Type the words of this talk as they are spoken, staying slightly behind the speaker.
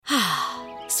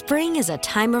Spring is a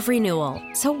time of renewal,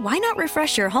 so why not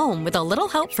refresh your home with a little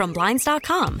help from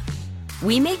Blinds.com?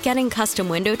 We make getting custom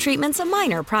window treatments a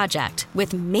minor project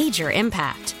with major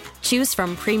impact. Choose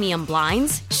from premium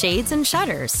blinds, shades, and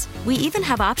shutters. We even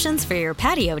have options for your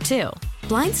patio, too.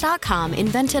 Blinds.com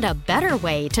invented a better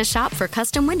way to shop for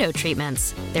custom window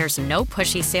treatments. There's no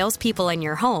pushy salespeople in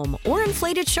your home or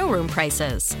inflated showroom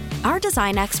prices. Our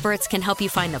design experts can help you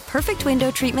find the perfect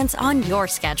window treatments on your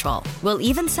schedule. We'll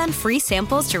even send free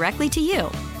samples directly to you.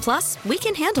 Plus, we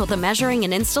can handle the measuring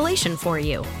and installation for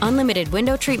you. Unlimited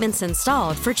window treatments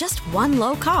installed for just one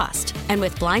low cost. And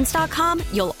with Blinds.com,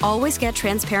 you'll always get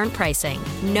transparent pricing.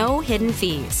 No hidden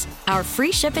fees. Our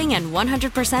free shipping and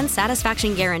 100%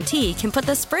 satisfaction guarantee can put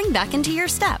the spring back into your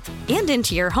step and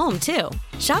into your home, too.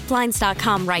 Shop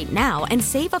Blinds.com right now and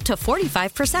save up to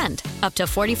 45%. Up to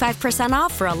 45%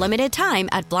 off for a limited time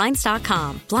at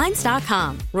Blinds.com.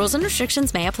 Blinds.com. Rules and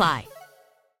restrictions may apply.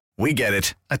 We get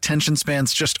it. Attention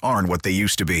spans just aren't what they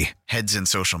used to be. Heads in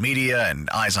social media and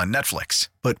eyes on Netflix.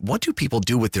 But what do people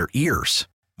do with their ears?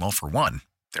 Well, for one,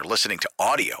 they're listening to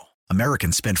audio.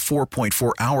 Americans spend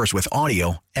 4.4 hours with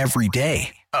audio every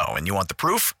day. Oh, and you want the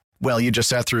proof? Well, you just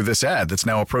sat through this ad that's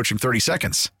now approaching 30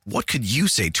 seconds. What could you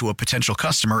say to a potential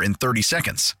customer in 30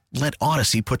 seconds? Let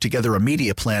Odyssey put together a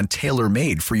media plan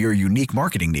tailor-made for your unique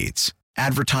marketing needs.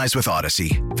 Advertise with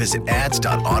Odyssey. Visit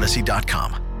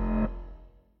ads.odyssey.com.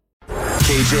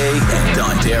 KJ and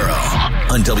Don Darrow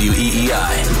on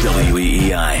WEEI.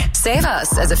 WEEI. Save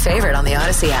us as a favorite on the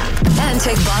Odyssey app. And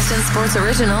take Boston Sports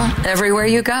Original everywhere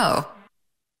you go.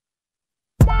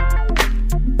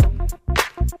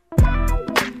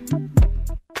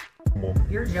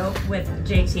 Your joke with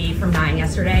JT from 9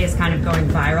 yesterday is kind of going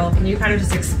viral. Can you kind of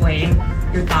just explain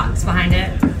your thoughts behind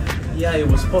it? Yeah, it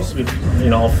was supposed to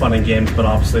be, all fun and games, but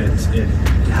obviously it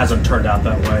hasn't turned out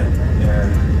that way.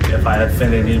 And if I had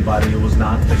offended anybody, it was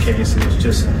not the case. It was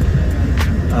just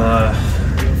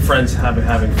friends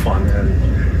having fun. And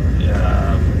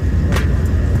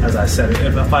as I said,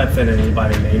 if I offended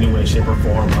anybody in any way, shape, or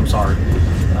form, I'm sorry.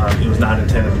 It was not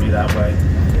intended to be that way.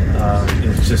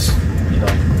 It's just,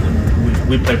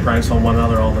 we play pranks on one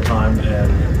another all the time,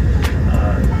 and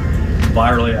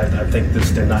virally, I think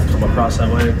this did not come across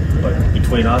that way, but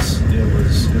between us,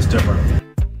 it's different.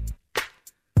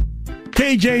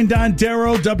 KJ and Don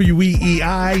Darrow,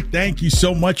 WEEI, thank you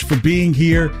so much for being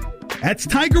here. That's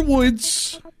Tiger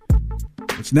Woods.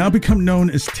 It's now become known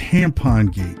as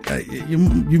Tampon Gate.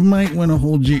 You might want to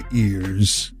hold your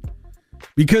ears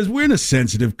because we're in a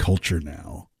sensitive culture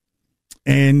now.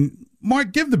 And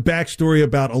Mark, give the backstory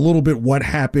about a little bit what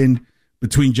happened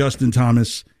between Justin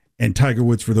Thomas and Tiger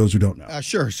Woods for those who don't know.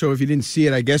 Sure. So if you didn't see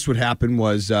it, I guess what happened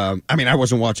was, I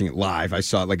wasn't watching it live. I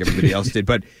saw it like everybody else did.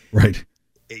 But, right.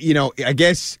 I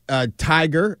guess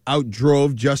Tiger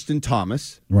outdrove Justin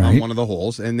Thomas on one of the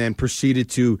holes and then proceeded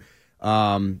to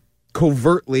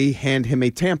covertly hand him a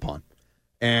tampon.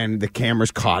 And the cameras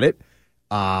caught it.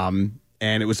 And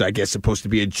it was, I guess, supposed to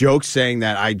be a joke saying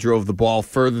that I drove the ball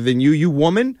further than you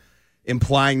woman,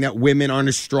 implying that women aren't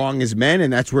as strong as men.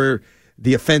 And that's where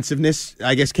the offensiveness,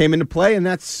 I guess, came into play, and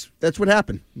that's what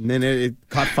happened. And then it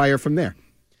caught fire from there.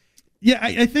 Yeah,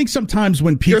 I think sometimes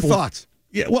when people... Your thoughts?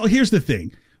 Yeah, well, here's the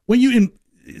thing.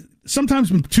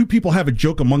 Sometimes when two people have a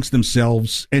joke amongst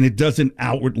themselves, and it doesn't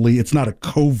outwardly, it's not a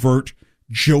covert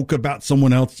joke about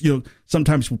someone else.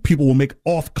 Sometimes people will make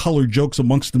off-color jokes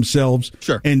amongst themselves.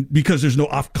 Sure. And because there's no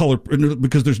off-color,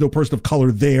 because there's no person of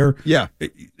color there,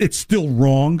 it's still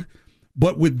wrong.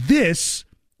 But with this...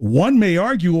 one may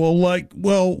argue, what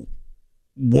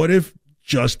if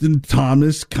Justin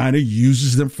Thomas kind of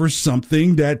uses them for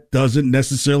something that doesn't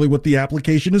necessarily what the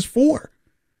application is for,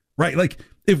 right? Like,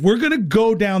 if we're going to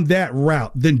go down that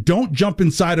route, then don't jump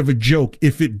inside of a joke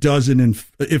if it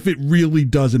really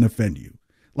doesn't offend you.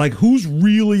 Like, who's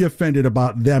really offended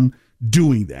about them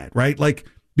doing that, right? Like,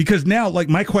 because now, like,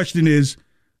 my question is,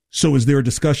 so is there a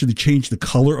discussion to change the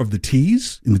color of the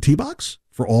tees in the tee box?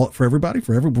 For everybody,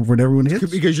 for everyone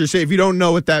hits? Because you're saying, if you don't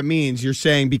know what that means, you're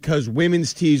saying because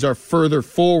women's tees are further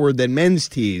forward than men's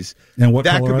tees, and what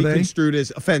that color could are be they? Construed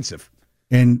as offensive.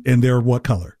 And they're what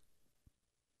color?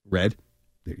 Red.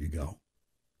 There you go.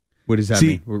 What does that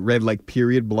mean? Red like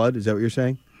period blood? Is that what you're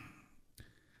saying?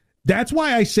 That's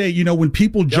why I say, when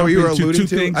people jump into two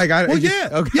things. I got it. Well, yeah,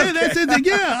 that's it.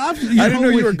 Yeah, I didn't know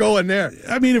you were going there.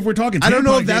 I mean, if we're talking, I don't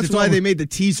know if that's why they made the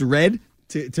tees red.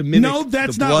 To mimic no,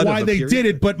 that's not why they did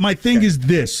it. But my thing is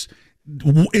this: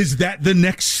 is that the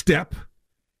next step?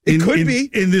 It could be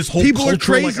in this whole people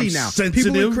culture, are crazy now.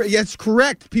 Sensitive. That's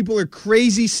correct. People are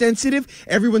crazy sensitive.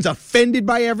 Everyone's offended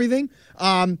by everything.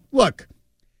 Look,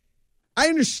 I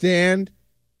understand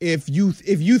if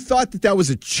you thought that was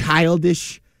a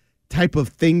childish type of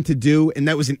thing to do and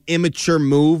that was an immature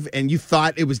move and you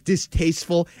thought it was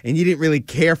distasteful and you didn't really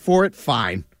care for it,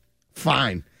 fine.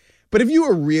 But if you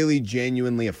were really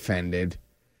genuinely offended,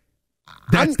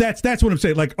 that's what I'm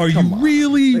saying. Like, are you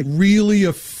really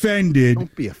offended?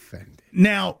 Don't be offended.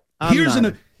 Now,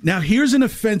 here's an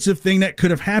offensive thing that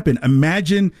could have happened.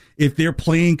 Imagine if they're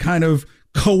playing kind of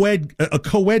a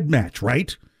co-ed match,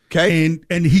 right? Okay.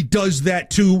 And he does that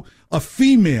to a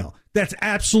female. That's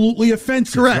absolutely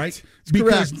offensive, Correct. right?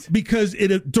 Correct. Because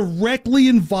it directly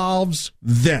involves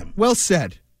them. Well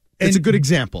said. It's a good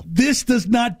example. This does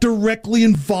not directly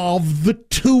involve the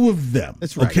two of them.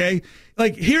 That's right. Okay?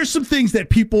 Like, here's some things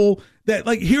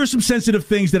here's some sensitive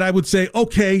things that I would say,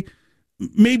 okay,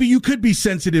 maybe you could be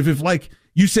sensitive if, like,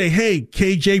 you say, hey,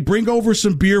 KJ, bring over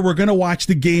some beer. We're going to watch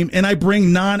the game, and I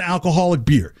bring non-alcoholic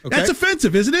beer. Okay. That's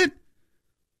offensive, isn't it?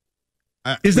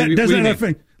 Does that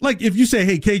offend? Like, if you say,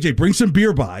 hey, KJ, bring some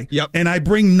beer by, and I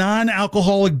bring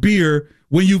non-alcoholic beer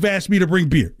when you've asked me to bring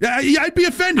beer, I'd be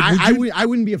offended. I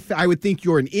wouldn't be offended. I would think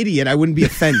you're an idiot. I wouldn't be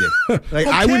offended. Okay.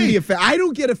 I wouldn't be offended. I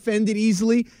don't get offended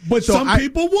easily. But some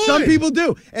people would. Some people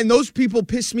do. And those people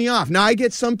piss me off. Now,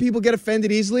 some people get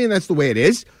offended easily, and that's the way it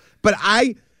is. But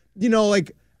I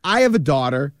have a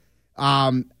daughter.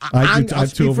 I'll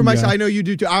speak for myself. I know you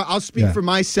do too. I'll speak for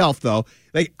myself, though.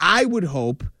 Like, I would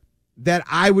hope that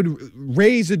I would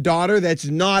raise a daughter that's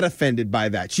not offended by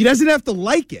that. She doesn't have to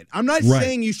like it. I'm not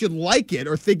saying you should like it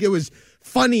or think it was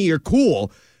funny or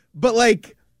cool, but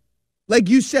like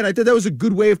you said, I thought that was a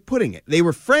good way of putting it. They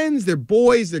were friends, they're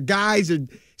boys, they're guys, a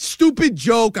stupid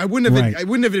joke. I wouldn't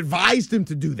have advised him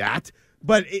to do that.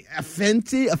 But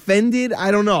offended,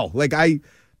 I don't know. Like, I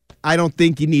don't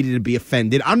think you needed to be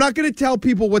offended. I'm not going to tell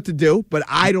people what to do, but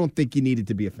I don't think you needed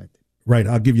to be offended. Right.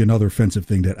 I'll give you another offensive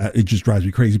thing that it just drives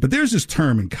me crazy. But there's this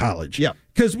term in college. Yeah.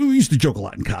 Because we used to joke a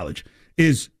lot in college.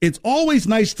 It's always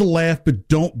nice to laugh, but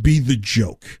don't be the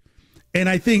joke. And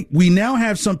I think we now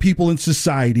have some people in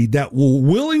society that will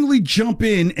willingly jump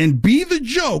in and be the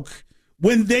joke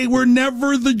when they were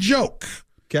never the joke.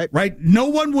 Okay. Right.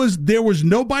 There was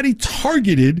nobody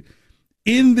targeted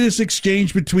in this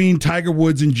exchange between Tiger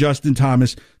Woods and Justin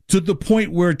Thomas to the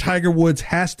point where Tiger Woods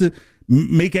has to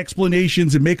make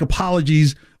explanations and make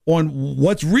apologies on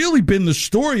what's really been the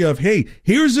story of, hey,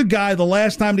 here's a guy, the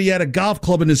last time he had a golf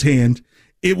club in his hand,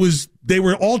 they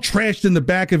were all trashed in the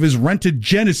back of his rented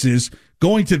Genesis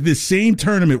going to this same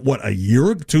tournament,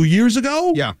 2 years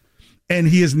ago? Yeah. And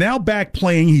he is now back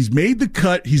playing. He's made the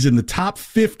cut. He's in the top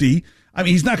 50. I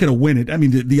mean, he's not going to win it. I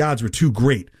mean, the odds were too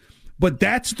great. But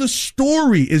that's the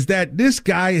story, is that this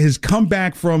guy has come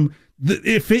back from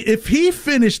if he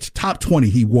finished top 20,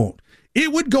 he won't.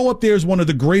 It would go up there as one of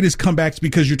the greatest comebacks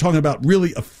because you're talking about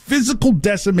really a physical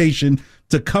decimation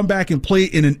to come back and play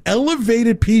in an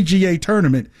elevated PGA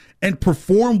tournament and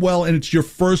perform well, and it's your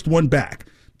first one back.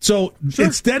 So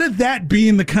instead of that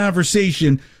being the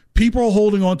conversation, people are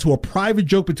holding on to a private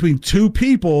joke between two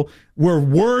people where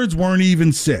words weren't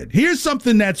even said. Here's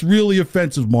something that's really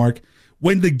offensive, Mark.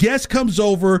 When the guest comes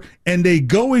over and they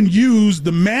go and use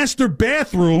the master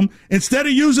bathroom instead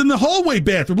of using the hallway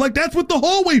bathroom. Like, that's what the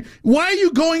hallway. Why are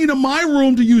you going into my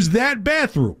room to use that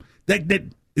bathroom? That's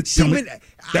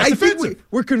offensive.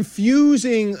 We're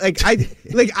confusing.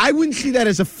 I wouldn't see that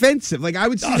as offensive. Like, I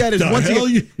would see that as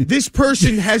this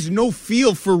person has no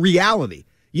feel for reality.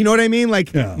 You know what I mean?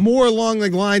 Like, more along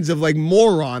the lines of like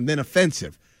moron than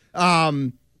offensive.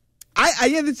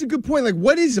 Yeah, that's a good point. Like,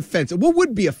 what is offensive? What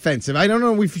would be offensive? I don't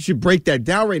know if we should break that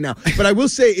down right now. But I will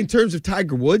say, in terms of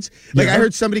Tiger Woods, I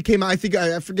heard somebody came out, I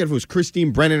forget if it was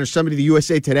Christine Brennan or somebody, the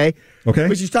USA Today. Okay.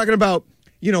 But she's talking about,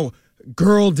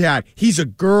 girl dad. He's a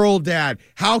girl dad.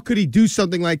 How could he do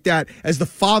something like that as the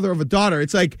father of a daughter?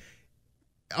 It's like,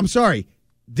 I'm sorry.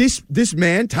 This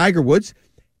man, Tiger Woods,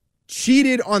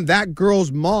 cheated on that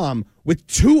girl's mom with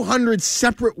 200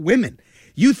 separate women.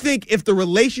 You think if the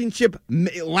relationship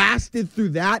lasted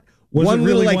through that,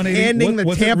 handing the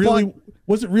tampon?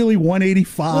 Was it really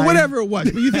 185? Well, whatever it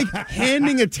was. But you think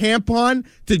handing a tampon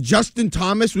to Justin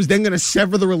Thomas was then going to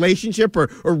sever the relationship or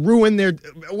ruin their...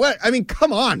 What? I mean,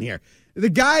 come on here. The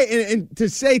guy, and to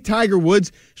say Tiger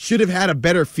Woods should have had a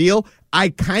better feel, I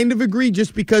kind of agree,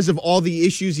 just because of all the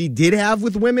issues he did have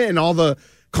with women and all the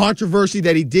controversy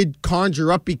that he did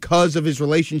conjure up because of his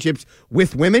relationships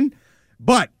with women.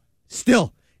 But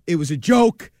still, it was a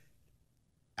joke.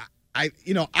 I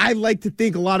like to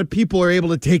think a lot of people are able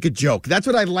to take a joke. That's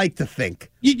what I like to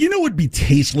think. You know what would be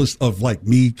tasteless of like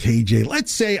me, KJ?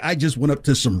 Let's say I just went up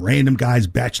to some random guy's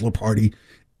bachelor party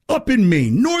up in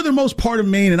Maine, northernmost part of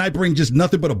Maine, and I bring just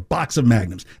nothing but a box of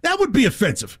Magnums. That would be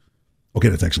offensive. Okay,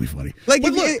 that's actually funny. Like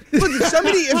if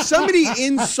somebody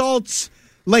insults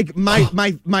like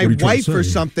my wife or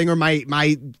something, or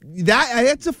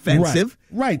that's offensive.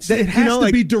 Right. It has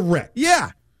to be direct.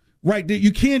 Yeah. Right.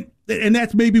 You can't, and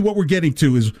that's maybe what we're getting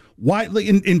to is why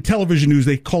in television news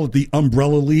they call it the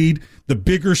umbrella lead, the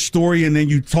bigger story, and then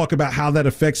you talk about how that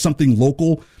affects something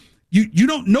local.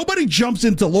 Nobody jumps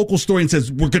into local story and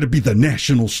says we're going to be the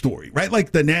national story, right?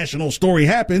 Like the national story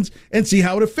happens and see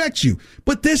how it affects you.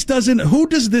 But this doesn't. Who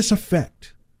does this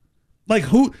affect? Like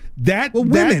who?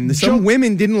 Women. Some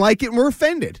women didn't like it and were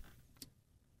offended.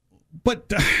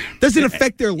 But doesn't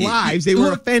affect their lives. They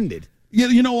were offended. Yeah,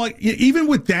 you know what? Even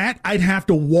with that, I'd have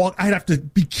to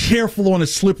be careful on a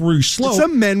slippery slope.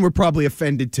 Some men were probably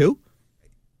offended too.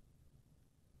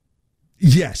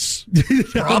 Yes.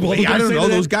 Probably. I don't know.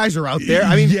 Those guys are out there.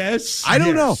 I mean, yes. I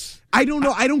don't know.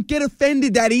 I don't get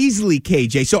offended that easily,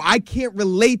 KJ, so I can't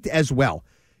relate as well.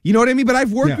 You know what I mean? But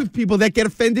I've worked with people that get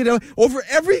offended over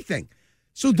everything.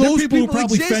 So those people who are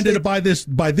probably offended by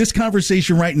this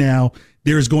conversation right now,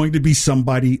 there is going to be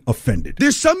somebody offended.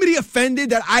 There's somebody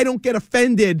offended that I don't get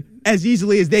offended as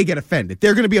easily as they get offended.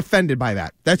 They're going to be offended by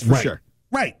that. That's for sure.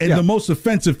 Right. And the most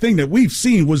offensive thing that we've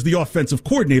seen was the offensive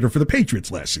coordinator for the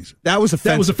Patriots last season. That was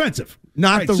offensive.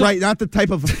 Not the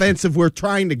type of offensive we're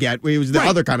trying to get. It was the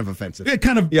other kind of offensive.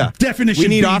 Definition. We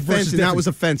need offense, and that was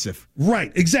offensive. Right,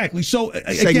 exactly. So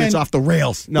segment's off the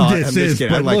rails. No, I'm just kidding.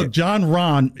 But look, John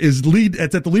Rahm is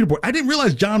it's at the leaderboard. I didn't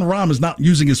realize John Rahm is not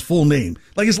using his full name.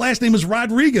 Like his last name is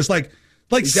Rodriguez. Like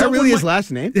is that really his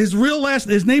last name? His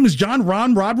name is John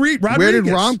Rahm Rodriguez. Where did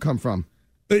Rahm come from?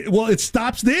 Well, it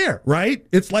stops there, right?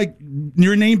 It's like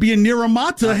your name being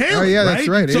Niramata Haley. Oh, yeah, that's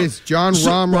right. It is John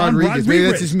Rahm Rodriguez. Maybe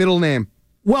that's his middle name.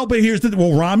 Well, but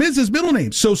Rahm is his middle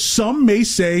name. So some may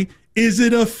say, is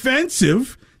it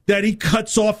offensive that he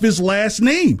cuts off his last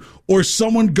name? Or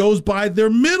someone goes by their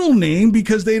middle name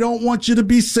because they don't want you to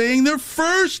be saying their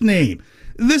first name?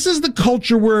 This is the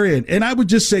culture we're in. And I would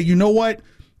just say, you know what?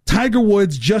 Tiger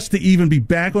Woods, just to even be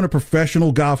back on a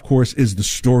professional golf course is the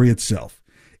story itself.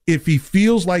 If he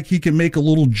feels like he can make a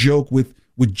little joke with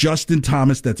Justin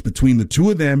Thomas, that's between the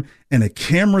two of them, and a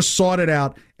camera sought it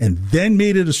out and then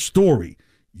made it a story,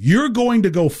 you're going to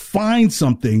go find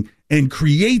something and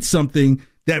create something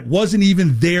that wasn't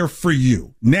even there for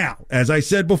you. Now, as I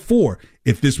said before,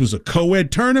 if this was a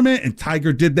co-ed tournament and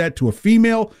Tiger did that to a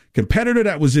female competitor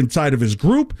that was inside of his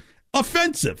group,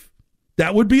 offensive.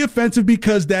 That would be offensive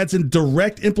because that's a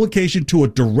direct implication to a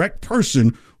direct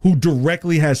person who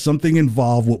directly has something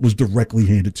involved what was directly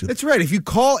handed to them. That's right. If you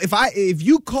called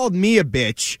me a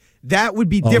bitch, that would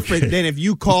be different than if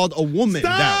you called a woman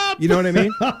that. You know what I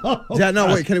mean?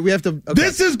 We have to. Okay.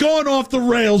 This is going off the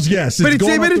rails, yes. But it's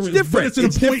different.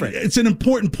 It's an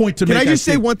important point to make. Can I just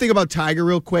say one thing about Tiger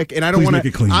real quick? And I don't want to.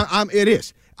 Make it clean. It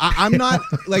is. I'm not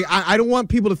like I don't want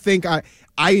people to think I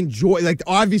enjoy, like,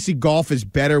 obviously golf is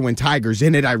better when Tiger's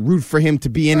in it. I root for him to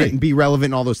be in it and be relevant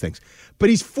and all those things. But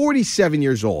he's 47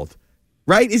 years old,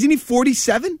 right? Isn't he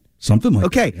 47? Something like that.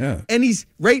 Okay. Yeah. And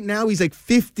right now he's like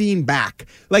 15 back.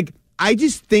 Like, I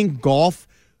just think golf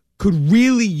could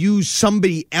really use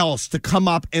somebody else to come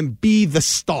up and be the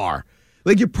star.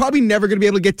 Like, you're probably never going to be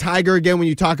able to get Tiger again when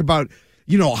you talk about,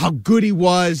 how good he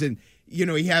was, and,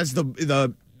 he has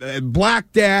the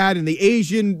black dad and the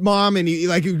Asian mom, and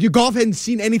your golf hadn't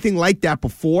seen anything like that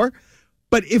before.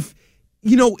 But if,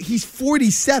 he's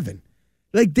 47,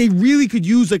 like, they really could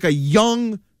use like a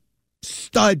young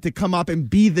stud to come up and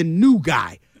be the new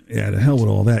guy. Yeah, the hell with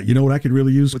all that. You know what I could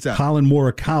really use? What's that? Colin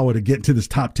Morikawa to get into this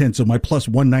top 10 so my plus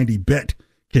 190 bet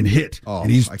can hit. Oh,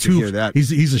 and he's I can hear that.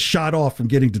 He's a shot off from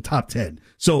getting to top 10.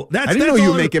 So I didn't know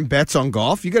you were making bets on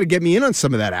golf. You got to get me in on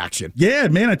some of that action. Yeah,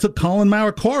 man, I took Colin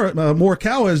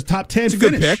Morikawa as top 10 It's a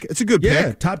finish. good pick. It's a good pick.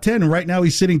 Yeah, top 10. And right now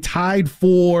he's sitting tied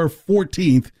for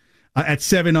 14th at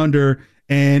 7 under.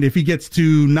 And if he gets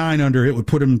to 9 under, it would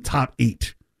put him top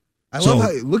 8. I love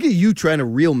how, look at you trying to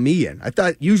reel me in. I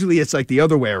thought usually it's like the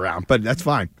other way around, but that's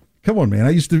fine. Come on, man.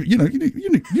 I used to, you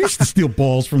used to steal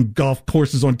balls from golf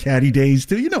courses on caddy days,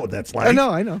 too. You know what that's like. I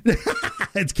know.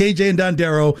 It's KJ and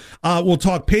Dondero. We'll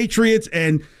talk Patriots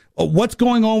and what's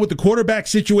going on with the quarterback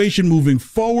situation moving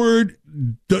forward.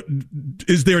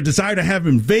 Is there a desire to have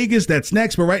him in Vegas? That's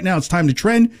next. But right now it's time to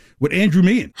trend with Andrew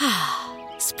Meehan.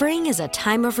 Spring is a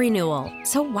time of renewal,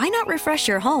 so why not refresh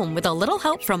your home with a little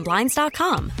help from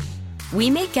Blinds.com? We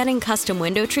make getting custom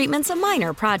window treatments a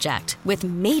minor project with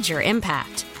major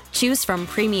impact. Choose from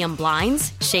premium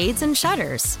blinds, shades, and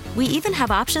shutters. We even have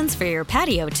options for your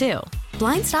patio, too.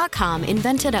 Blinds.com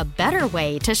invented a better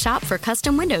way to shop for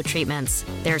custom window treatments.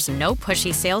 There's no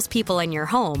pushy salespeople in your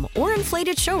home or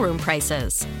inflated showroom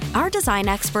prices. Our design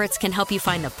experts can help you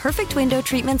find the perfect window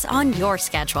treatments on your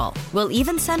schedule. We'll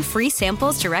even send free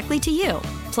samples directly to you.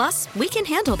 Plus, we can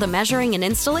handle the measuring and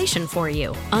installation for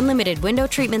you. Unlimited window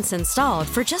treatments installed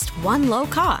for just one low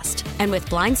cost. And with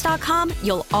Blinds.com,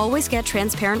 you'll always get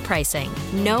transparent pricing.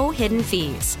 No hidden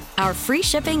fees. Our free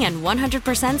shipping and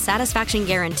 100% satisfaction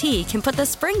guarantee can put the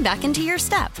spring back into your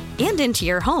step and into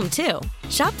your home, too.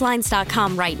 Shop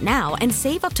Blinds.com right now and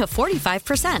save up to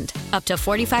 45%. Up to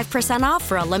 45% off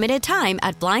for a limited time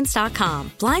at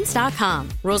Blinds.com. Blinds.com.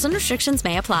 Rules and restrictions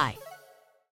may apply.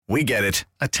 We get it.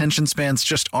 Attention spans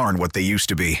just aren't what they used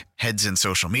to be. Heads in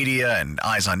social media and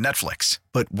eyes on Netflix.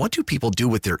 But what do people do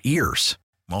with their ears?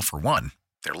 Well, for one,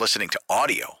 they're listening to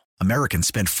audio. Americans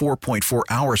spend 4.4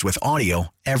 hours with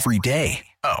audio every day.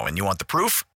 Oh, and you want the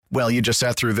proof? Well, you just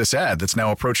sat through this ad that's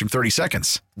now approaching 30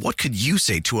 seconds. What could you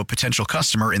say to a potential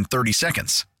customer in 30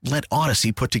 seconds? Let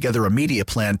Odyssey put together a media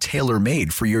plan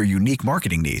tailor-made for your unique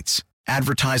marketing needs.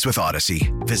 Advertise with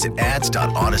Odyssey. Visit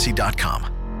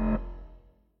ads.odyssey.com.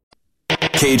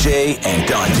 KJ and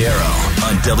Don Darrow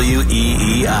on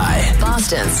WEEI.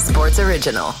 Boston's Sports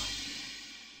Original.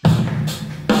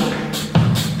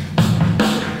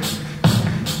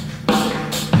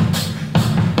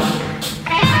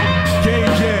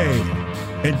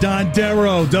 KJ and Don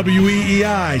Darrow,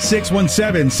 WEEI,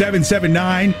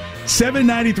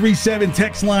 617-779-7937,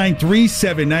 text line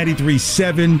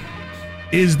 37937.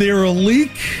 Is there a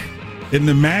leak in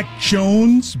the Mac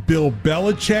Jones-Bill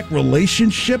Belichick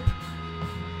relationship?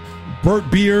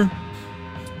 Bert Beer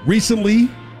recently,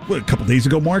 a couple days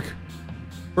ago, Mark?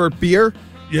 Bert Beer?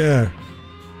 Yeah.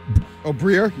 Oh,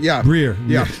 Breer? Yeah. Breer.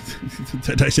 Yeah.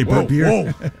 Did I say Bert Beer?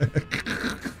 Whoa.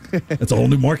 That's a whole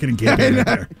new marketing campaign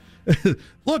right there.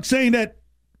 Look, saying that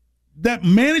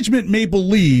management may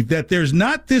believe that there's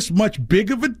not this much big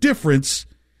of a difference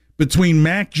between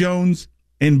Mac Jones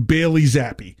and Bailey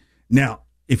Zappi. Now,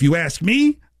 if you ask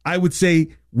me, I would say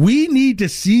we need to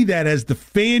see that as the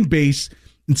fan base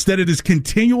instead of this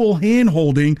continual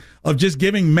hand-holding of just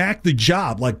giving Mac the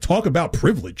job. Like, talk about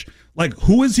privilege. Like,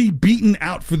 who is he beaten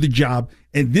out for the job?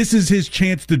 And this is his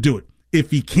chance to do it.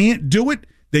 If he can't do it,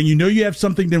 then you know you have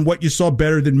something than what you saw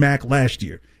better than Mac last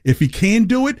year. If he can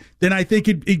do it, then I think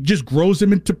it just grows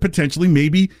him into potentially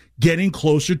maybe getting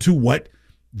closer to what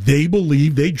they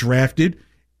believe they drafted.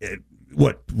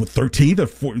 What 13th or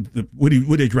 4th? What did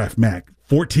they draft Mac?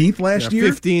 14th last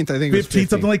year? 15th, I think. 15th,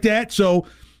 something like that. So,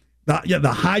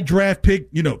 the high draft pick,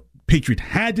 Patriot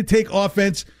had to take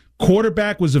offense.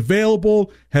 Quarterback was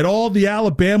available, had all the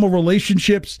Alabama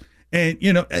relationships. And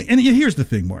here's the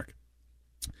thing, Mark.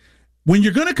 When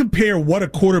you're going to compare what a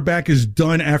quarterback has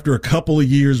done after a couple of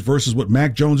years versus what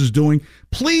Mac Jones is doing,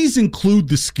 please include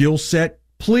the skill set.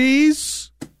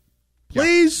 Please.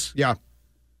 Yeah.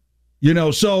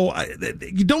 So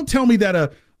you don't tell me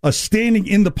that a standing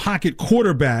in the pocket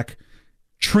quarterback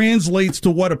translates to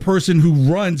what a person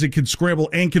who runs and can scramble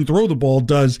and can throw the ball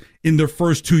does in their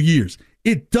first 2 years.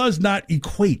 It does not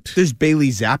equate. Does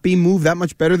Bailey Zappi move that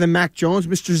much better than Mac Jones?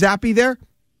 Mr. Zappi there?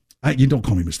 You don't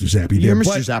call me Mr. Zappi. You're there,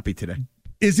 Mr. Zappi today.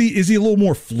 Is he a little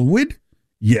more fluid?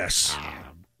 Yes.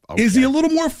 Okay. Is he a little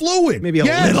more fluid? Maybe a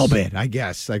little bit, I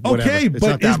guess. Like, whatever. Okay, it's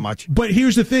not that much. But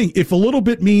here's the thing. If a little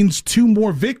bit means 2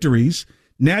 more victories,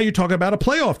 now you're talking about a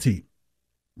playoff team,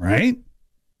 right?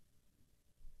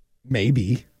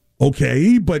 Maybe.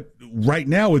 Okay, but right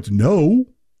now it's no.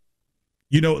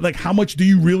 How much do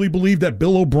you really believe that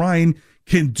Bill O'Brien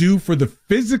can do for the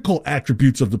physical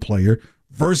attributes of the player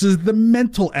versus the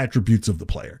mental attributes of the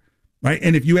player, right?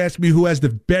 And if you ask me who has the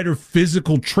better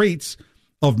physical traits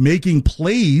of making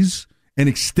plays and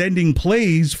extending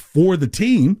plays for the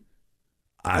team,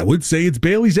 I would say it's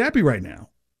Bailey Zappi right now.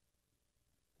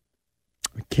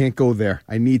 I can't go there.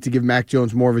 I need to give Mac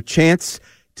Jones more of a chance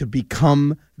to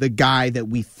become the guy that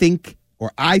we think,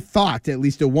 or I thought at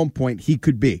least at one point, he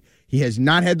could be. He has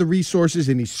not had the resources,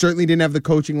 and he certainly didn't have the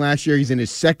coaching last year. He's in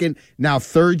his second, now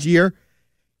third year.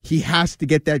 He has to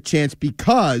get that chance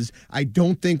because I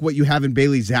don't think what you have in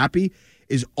Bailey Zappi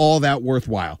is all that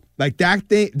worthwhile. Like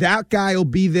that guy will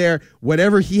be there.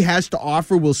 Whatever he has to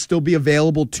offer will still be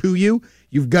available to you.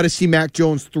 You've got to see Mac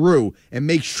Jones through and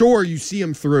make sure you see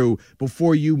him through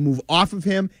before you move off of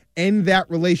him, end that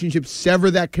relationship,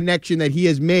 sever that connection that he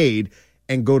has made,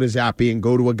 and go to Zappi and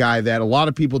go to a guy that a lot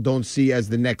of people don't see as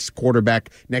the next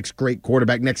quarterback, next great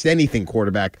quarterback, next anything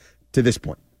quarterback to this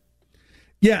point.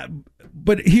 Yeah,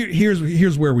 but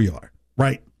here's where we are,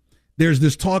 right? There's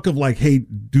this talk of like, hey,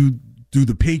 do Do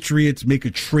the Patriots make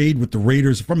a trade with the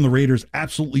Raiders? From the Raiders,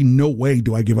 absolutely no way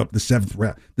do I give up the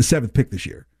seventh pick this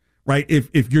year, right?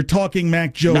 If you're talking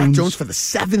Mac Jones for the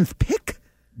 7th pick?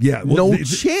 Yeah. Well,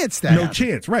 chance,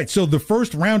 right? So the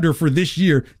first rounder for this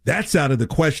year, that's out of the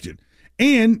question.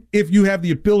 And if you have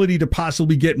the ability to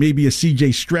possibly get maybe a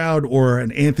C.J. Stroud or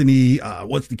an Anthony,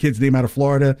 what's the kid's name out of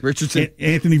Florida? Richardson.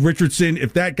 Anthony Richardson,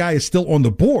 if that guy is still on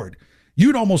the board,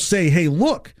 you'd almost say, hey,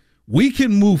 look, we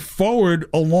can move forward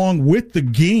along with the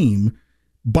game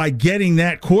by getting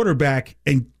that quarterback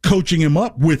and coaching him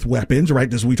up with weapons,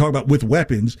 right? As we talk about with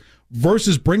weapons,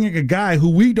 versus bringing a guy who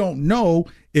we don't know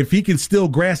if he can still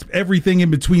grasp everything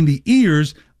in between the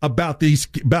ears about this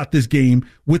game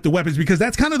with the weapons, because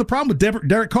that's kind of the problem with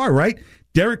Derek Carr, right?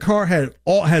 Derek Carr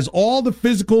has all the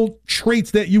physical traits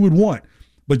that you would want,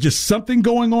 but just something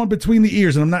going on between the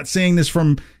ears. And I'm not saying this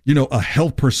from, a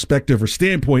health perspective or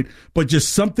standpoint, but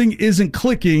just something isn't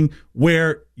clicking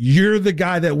where you're the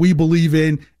guy that we believe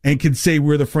in and can say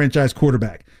we're the franchise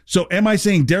quarterback. So am I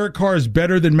saying Derek Carr is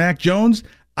better than Mac Jones?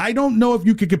 I don't know if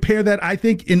you could compare that. I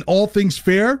think in all things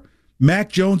fair, Mac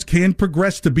Jones can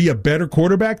progress to be a better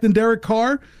quarterback than Derek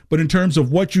Carr, but in terms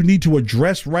of what you need to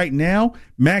address right now,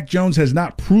 Mac Jones has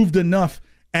not proved enough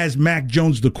as Mac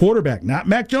Jones the quarterback, not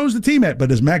Mac Jones the teammate,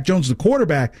 but as Mac Jones the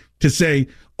quarterback to say,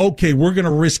 okay, we're going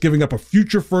to risk giving up a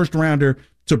future first rounder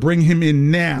to bring him in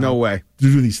now. No way. To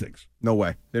do these things. No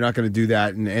way. They're not going to do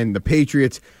that. And the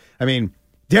Patriots,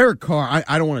 Derek Carr,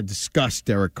 I don't want to discuss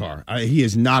Derek Carr. He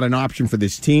is not an option for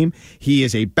this team. He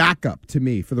is a backup to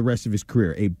me for the rest of his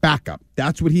career. A backup.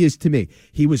 That's what he is to me.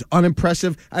 He was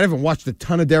unimpressive. I haven't watched a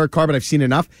ton of Derek Carr, but I've seen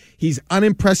enough. He's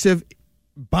unimpressive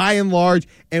by and large.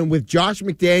 And with Josh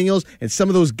McDaniels and some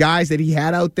of those guys that he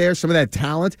had out there, some of that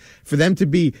talent, for them to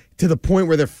be to the point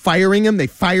where they're firing him, they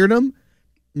fired him.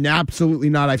 No, absolutely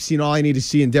not. I've seen all I need to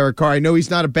see in Derek Carr. I know he's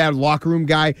not a bad locker room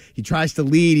guy. He tries to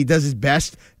lead. He does his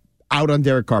best. Out on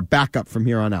Derek Carr. Back up from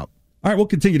here on out. All right, we'll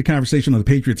continue the conversation on the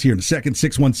Patriots here in a second.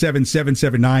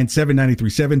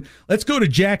 617-779-7937. Let's go to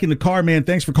Jack in the car, man.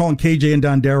 Thanks for calling KJ and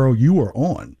Dondero. You are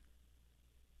on.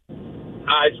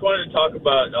 I just wanted to talk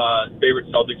about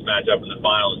favorite Celtics matchup in the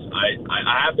finals.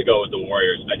 I have to go with the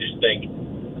Warriors. I just think,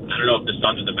 I don't know if the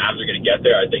Suns and the Mavs are going to get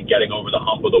there. I think getting over the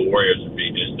hump of the Warriors would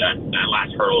be just that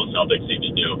last hurdle the Celtics seem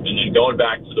to do. And then going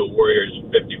back to the Warriors'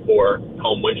 54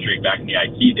 home win streak back in the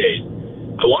IT days,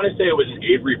 I want to say it was an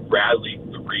Avery Bradley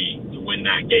 3 to win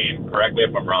that game. Correct me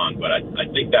if I'm wrong, but I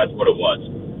think that's what it was.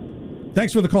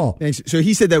 Thanks for the call. Thanks. So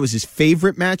he said that was his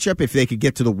favorite matchup if they could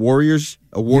get to the Warriors,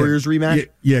 a Warriors rematch?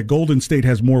 Yeah, Golden State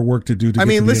has more work to do to get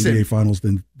to the NBA Finals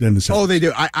than the Celtics. Oh, they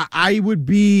do. I would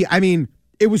be,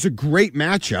 it was a great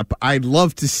matchup. I'd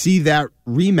love to see that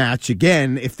rematch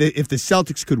again if the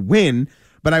Celtics could win.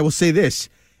 But I will say this,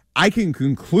 I can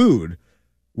conclude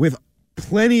with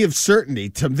plenty of certainty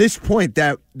to this point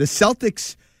that the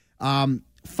Celtics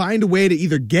find a way to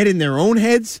either get in their own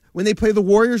heads when they play the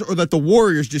Warriors or that the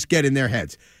Warriors just get in their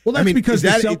heads. Well, that's because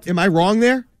am I wrong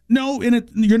there? No,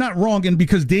 you're not wrong. And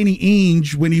because Danny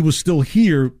Ainge, when he was still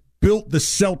here, built the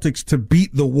Celtics to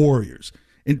beat the Warriors.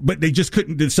 But they just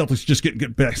couldn't, the Celtics just couldn't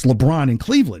get past LeBron in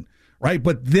Cleveland, right?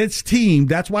 But this team,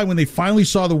 that's why when they finally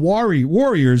saw the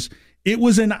Warriors, it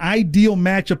was an ideal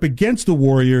matchup against the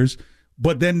Warriors.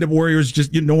 But then the Warriors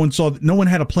just, no one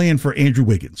had a plan for Andrew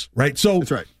Wiggins, right? So that's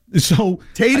right. So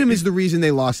Tatum is the reason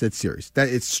they lost that series. That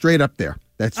it's straight up there.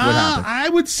 That's what happened. I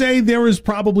would say there was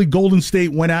probably Golden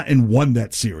State went out and won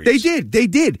that series. They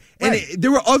did. And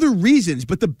there were other reasons,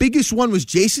 but the biggest one was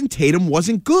Jason Tatum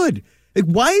wasn't good. Like,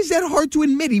 why is that hard to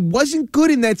admit? He wasn't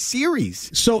good in that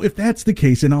series. So if that's the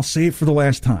case, and I'll say it for the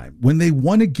last time, when they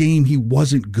won a game, he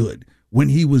wasn't good. When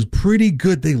he was pretty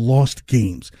good, they lost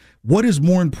games. What is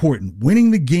more important,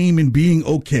 winning the game and being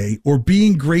okay, or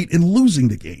being great and losing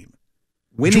the game?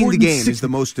 Winning the game is the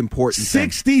most important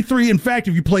 63. In fact,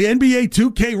 if you play NBA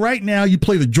 2K right now, you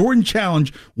play the Jordan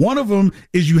Challenge. One of them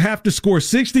is you have to score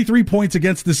 63 points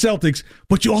against the Celtics,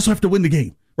 but you also have to win the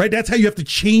game, right? That's how you have to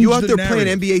change the narrative. You out there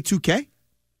playing NBA 2K?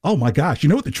 Oh, my gosh. You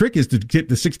know what the trick is to get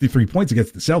the 63 points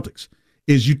against the Celtics?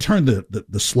 Is you turn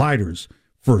the sliders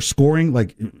for scoring,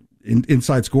 like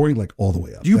inside scoring, like all the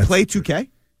way up. Do you play 2K?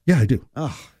 Yeah, I do.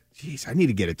 Oh, jeez. I need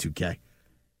to get a 2K.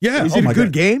 Yeah. Is it a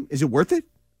good game? Is it worth it?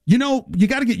 You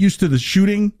got to get used to the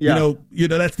shooting. Yeah. You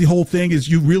know, that's the whole thing is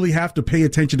you really have to pay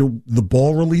attention to the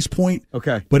ball release point.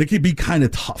 Okay. But it can be kind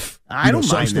of tough. I don't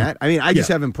mind that. I just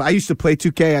haven't played. I used to play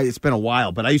 2K. It's been a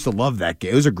while, but I used to love that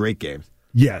game. Those are great games.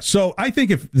 Yeah. So I think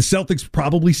if the Celtics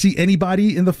probably see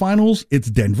anybody in the finals, it's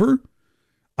Denver.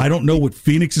 I don't know what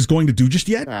Phoenix is going to do just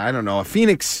yet. I don't know.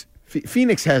 Phoenix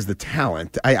has the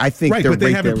talent. I think right, they're but they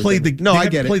right haven't there played the. No, I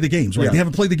get it. Played the games, right? Yeah. They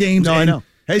haven't played the games. No, I know.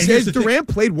 Has Durant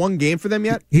played one game for them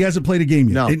yet? He hasn't played a game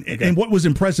yet. No. And what was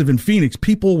impressive in Phoenix,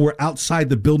 people were outside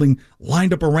the building,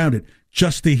 lined up around it,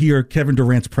 just to hear Kevin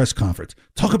Durant's press conference.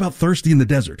 Talk about thirsty in the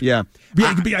desert. Yeah.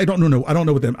 I don't know. I don't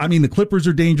know what them. I mean, the Clippers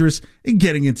are dangerous in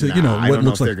getting into, I don't what know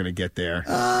looks if like they're going to get there.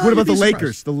 What about the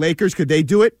Lakers? Surprised. The Lakers, could they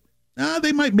do it?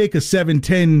 They might make a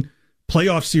 7-10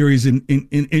 playoff series in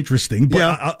interesting. But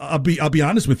Yeah. I'll be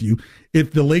honest with you.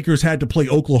 If the Lakers had to play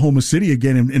Oklahoma City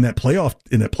again in that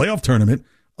playoff tournament,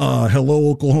 hello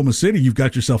Oklahoma City, you've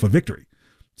got yourself a victory.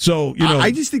 So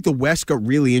I just think the West got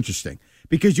really interesting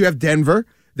because you have Denver.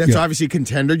 That's obviously a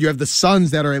contender. You have the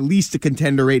Suns that are at least a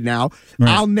contender right now. Right.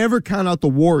 I'll never count out the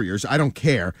Warriors. I don't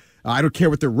care. I don't care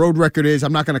what their road record is.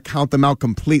 I'm not going to count them out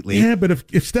completely. Yeah, but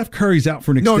if Steph Curry's out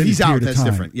for an extended period of time. No, if he's out, that's time,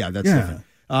 different. Yeah, that's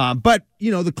different. But,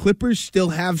 the Clippers still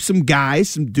have some guys,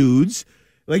 some dudes.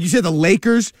 Like you said, the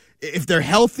Lakers, if they're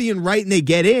healthy and right and they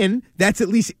get in, that's at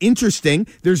least interesting.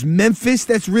 There's Memphis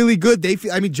that's really good.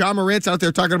 John Morant's out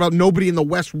there talking about nobody in the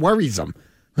West worries them.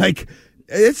 Like,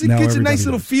 it's a nice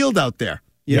little field out there.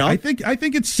 You know? I think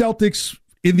it's Celtics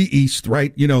in the East,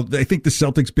 right? I think the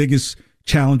Celtics' biggest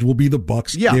challenge will be the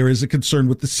Bucks. Yeah. There is a concern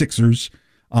with the Sixers.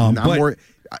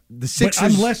 The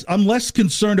Sixers. But I'm less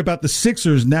concerned about the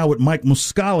Sixers now with Mike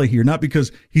Muscala here, not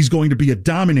because he's going to be a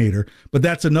dominator, but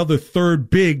that's another third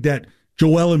big that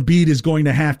Joel Embiid is going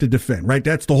to have to defend, right?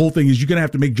 That's the whole thing, is you're going to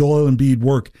have to make Joel Embiid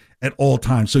work at all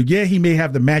times. So, yeah, he may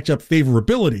have the matchup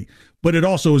favorability, but it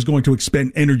also is going to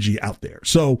expend energy out there.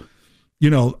 So,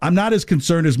 I'm not as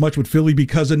concerned as much with Philly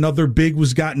because another big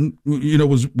was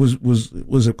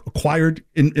acquired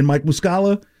in Mike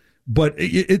Muscala. But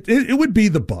it would be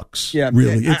the Bucks. Yeah,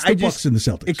 really. It's the Bucks and the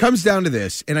Celtics. It comes down to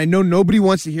this, and I know nobody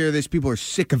wants to hear this. People are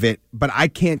sick of it, but I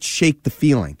can't shake the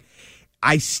feeling.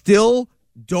 I still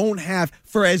don't have,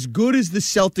 for as good as the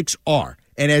Celtics are,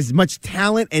 and as much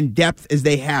talent and depth as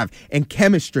they have, and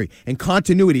chemistry and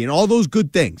continuity and all those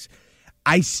good things,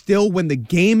 I still, when the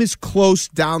game is close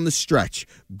down the stretch,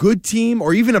 good team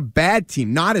or even a bad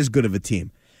team, not as good of a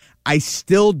team, I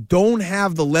still don't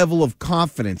have the level of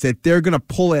confidence that they're going to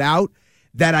pull it out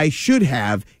that I should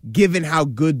have, given how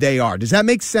good they are. Does that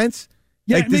make sense?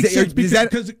 Yeah, it makes sense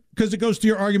because it goes to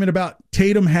your argument about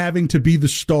Tatum having to be the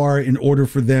star in order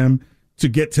for them to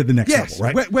get to the next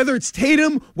level, right? Whether it's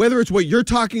Tatum, whether it's what you're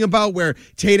talking about, where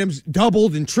Tatum's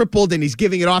doubled and tripled and he's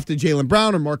giving it off to Jaylen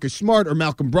Brown or Marcus Smart or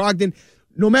Malcolm Brogdon,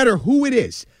 no matter who it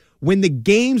is, when the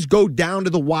games go down to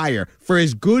the wire, for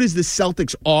as good as the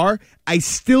Celtics are, I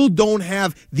still don't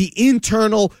have the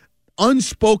internal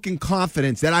unspoken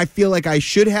confidence that I feel like I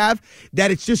should have,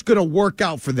 that it's just going to work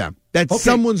out for them, that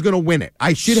someone's going to win it.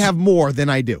 I should have more than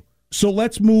I do. So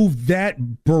let's move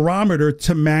that barometer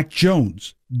to Mac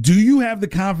Jones. Do you have the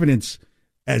confidence,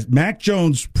 as Mac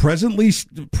Jones presently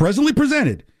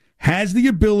presented, has the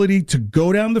ability to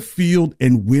go down the field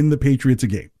and win the Patriots a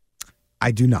game?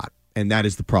 I do not, and that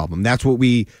is the problem. That's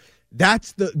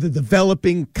the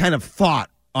developing kind of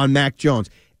thought on Mac Jones.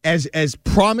 As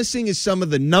promising as some of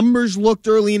the numbers looked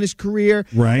early in his career,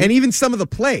 right, and even some of the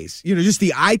plays, just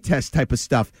the eye test type of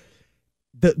stuff,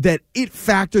 that it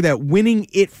factor, that winning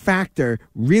it factor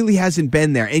really hasn't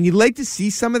been there. And you'd like to see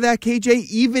some of that, KJ,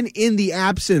 even in the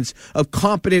absence of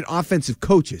competent offensive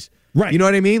coaches. Right. You know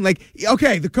what I mean? Like,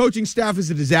 okay, the coaching staff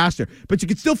is a disaster, but you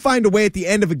can still find a way at the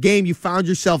end of a game you found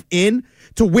yourself in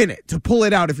to win it, to pull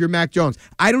it out if you're Mac Jones.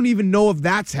 I don't even know if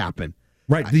that's happened.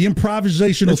 Right. The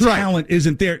improvisational talent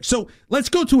isn't there. So let's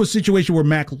go to a situation where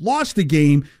Mac lost the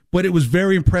game, but it was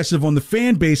very impressive on the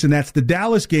fan base, and that's the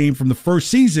Dallas game from the first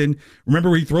season. Remember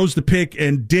where he throws the pick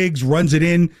and Diggs runs it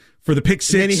in for the pick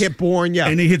six. And then he hit Bourne,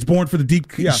 And he hits Bourne for the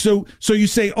deep. Yeah. So you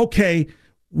say, okay,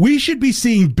 we should be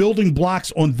seeing building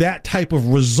blocks on that type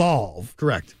of resolve.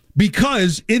 Correct.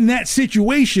 Because in that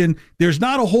situation, there's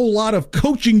not a whole lot of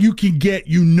coaching you can get.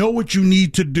 You know what you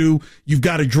need to do. You've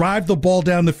got to drive the ball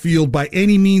down the field by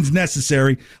any means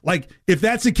necessary. Like, if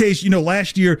that's the case,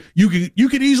 last year, you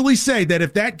could easily say that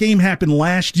if that game happened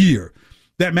last year,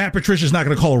 that Matt Patricia's not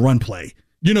going to call a run play,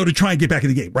 to try and get back in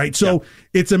the game, right? So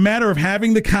It's a matter of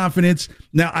having the confidence.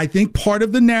 Now, I think part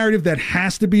of the narrative that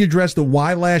has to be addressed of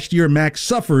why last year Mac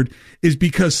suffered is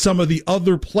because some of the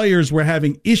other players were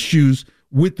having issues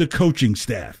with the coaching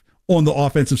staff on the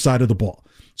offensive side of the ball.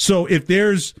 So if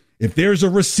there's a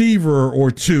receiver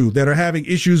or two that are having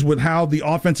issues with how the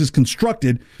offense is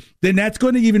constructed, then that's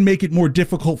going to even make it more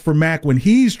difficult for Mac when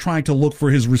he's trying to look for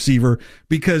his receiver,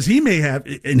 because he may have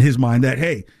in his mind that,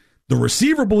 hey, the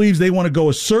receiver believes they want to go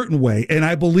a certain way, and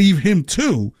I believe him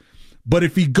too, but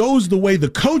if he goes the way the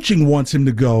coaching wants him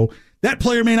to go, that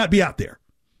player may not be out there.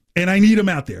 And I need him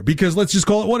out there because let's just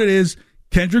call it what it is.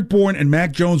 Kendrick Bourne and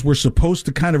Mac Jones were supposed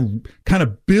to kind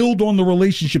of build on the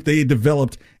relationship they had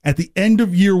developed at the end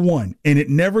of year one, and it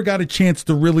never got a chance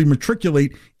to really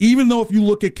matriculate, even though if you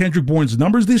look at Kendrick Bourne's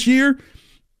numbers this year,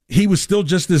 he was still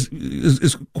just as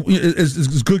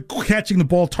good catching the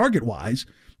ball target-wise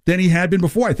than he had been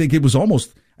before. I think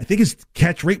his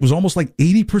catch rate was almost like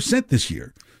 80% this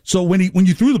year. So when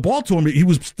you threw the ball to him, he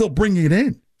was still bringing it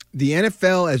in. The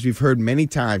NFL, as we've heard many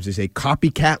times, is a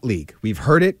copycat league. We've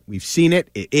heard it. We've seen it.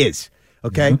 It is.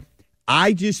 Okay? Mm-hmm.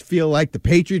 I just feel like the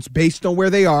Patriots, based on where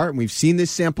they are, and we've seen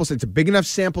this sample, it's a big enough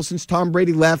sample since Tom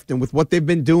Brady left and with what they've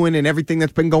been doing and everything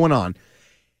that's been going on,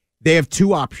 they have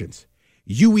two options.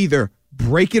 You either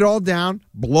break it all down,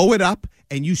 blow it up,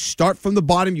 and you start from the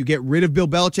bottom. You get rid of Bill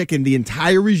Belichick and the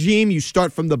entire regime. You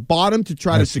start from the bottom to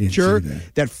try to secure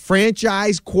that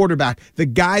franchise quarterback, the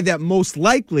guy that most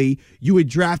likely you would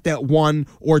draft at 1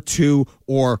 or 2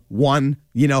 or 1,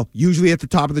 usually at the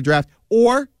top of the draft.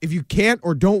 Or if you can't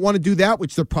or don't want to do that,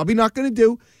 which they're probably not going to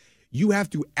do, you have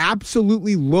to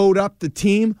absolutely load up the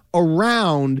team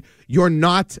around your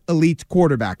not elite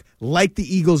quarterback, like the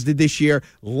Eagles did this year,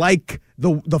 like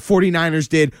the 49ers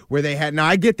did, where they had, now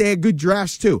I get they had good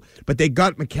drafts too, but they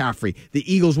got McCaffrey.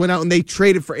 The Eagles went out and they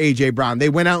traded for A.J. Brown. They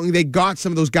went out and they got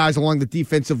some of those guys along the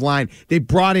defensive line. They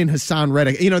brought in Hassan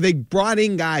Reddick. They brought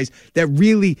in guys that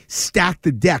really stacked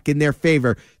the deck in their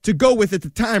favor to go with. At the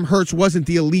time, Hurts wasn't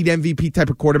the elite MVP type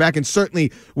of quarterback, and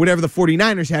certainly whatever the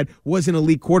 49ers had was an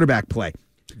elite quarterback play.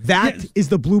 That is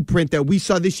the blueprint that we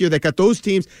saw this year that got those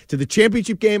teams to the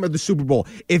championship game or the Super Bowl.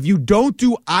 If you don't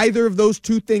do either of those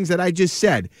two things that I just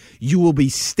said, you will be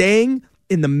staying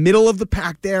in the middle of the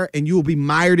pack there, and you will be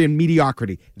mired in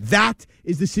mediocrity. That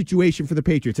is the situation for the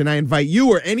Patriots. And I invite you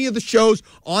or any of the shows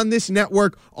on this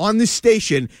network, on this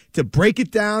station, to break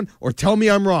it down or tell me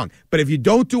I'm wrong. But if you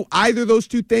don't do either of those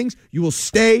two things, you will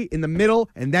stay in the middle,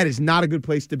 and that is not a good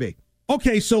place to be.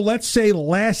 Okay, so let's say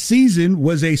last season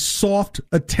was a soft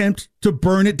attempt to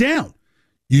burn it down.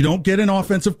 You don't get an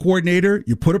offensive coordinator.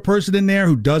 You put a person in there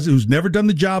who's never done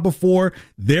the job before.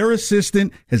 Their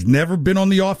assistant has never been on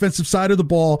the offensive side of the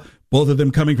ball. Both of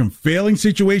them coming from failing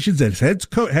situations as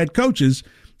head coaches.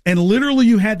 And literally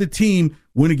you had the team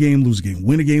win a game, lose a game,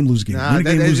 win a game, lose a game, win a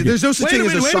game, lose a game. There's no such thing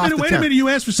as a soft attempt. Wait a minute. You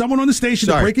asked for someone on the station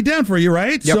to break it down for you,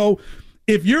 right? Yep. So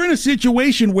if you're in a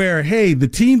situation where, hey, the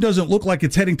team doesn't look like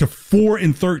it's heading to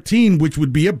 4-13, which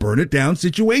would be a burn it down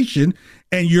situation,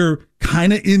 and you're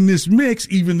kind of in this mix,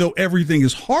 even though everything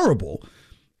is horrible,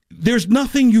 there's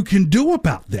nothing you can do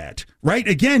about that, right?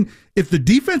 Again, if the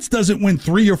defense doesn't win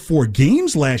 3 or 4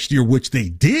 games last year, which they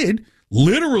did,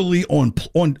 literally on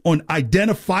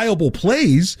identifiable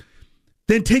plays,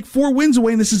 then take 4 wins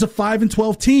away, and this is a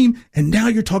 5-12 team, and now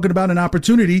you're talking about an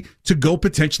opportunity to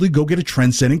potentially go get a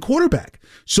trend-setting quarterback.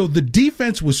 So the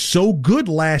defense was so good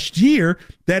last year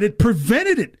that it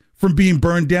prevented it from being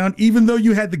burned down, even though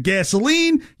you had the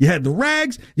gasoline, you had the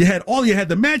rags, you had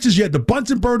the matches, you had the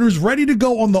Bunsen burners ready to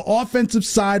go on the offensive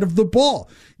side of the ball.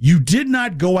 You did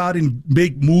not go out and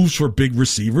make moves for big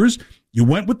receivers. You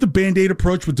went with the Band-Aid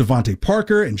approach with Devontae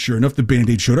Parker, and sure enough, the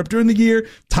Band-Aid showed up during the year.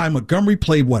 Ty Montgomery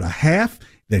played, a half?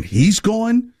 Then he's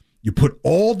gone. You put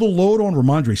all the load on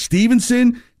Ramondre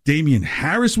Stevenson. Damian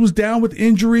Harris was down with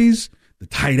injuries. The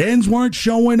tight ends weren't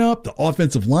showing up. The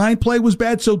offensive line play was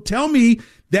bad. So tell me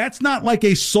that's not like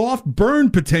a soft burn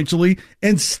potentially,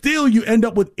 and still you end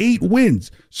up with 8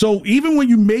 wins. So even when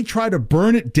you may try to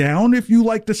burn it down, if you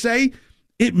like to say,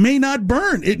 it may not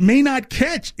burn. It may not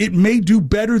catch. It may do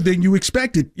better than you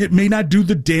expected. It may not do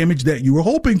the damage that you were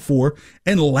hoping for.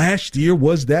 And last year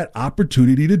was that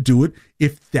opportunity to do it,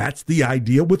 if that's the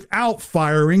idea, without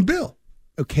firing Bill.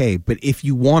 Okay, but if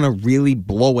you want to really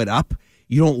blow it up,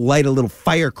 you don't light a little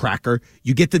firecracker.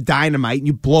 You get the dynamite and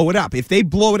you blow it up. If they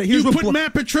blow it up, you put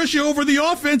Matt Patricia over the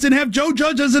offense and have Joe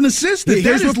Judge as an assistant.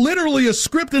 That is literally a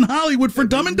script in Hollywood for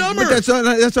Dumb and Dumber. But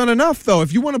that's not enough, though.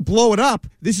 If you want to blow it up,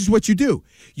 this is what you do.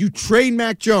 You trade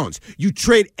Mac Jones. You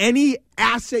trade any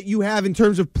asset you have in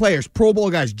terms of players. Pro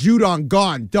Bowl guys. Judon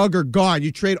gone. Duggar gone.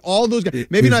 You trade all those guys.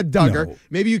 Maybe not Duggar. No.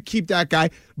 Maybe you keep that guy.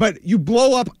 But you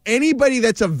blow up anybody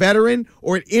that's a veteran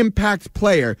or an impact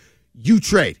player. You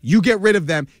trade. You get rid of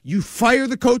them. You fire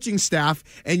the coaching staff,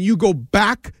 and you go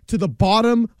back to the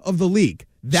bottom of the league.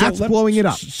 That's blowing it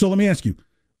up. So let me ask you,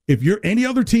 if you're any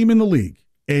other team in the league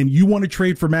and you want to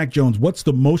trade for Mac Jones, what's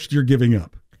the most you're giving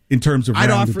up in terms of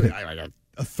round of pick? I'd offer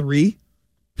a 3.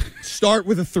 Start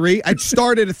with a 3. I'd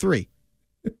start at a 3.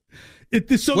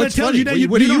 So that tells you that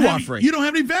what are you offering? You don't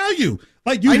have any value.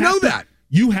 I know that.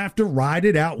 You have to ride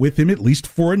it out with him at least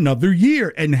for another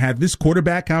year and have this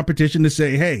quarterback competition to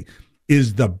say, hey,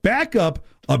 is the backup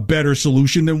a better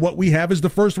solution than what we have as the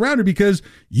first rounder? Because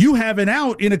you have an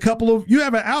out in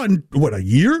a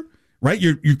year, right?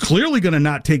 You're clearly going to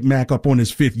not take Mac up on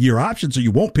his 5th year option, so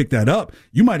you won't pick that up.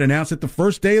 You might announce it the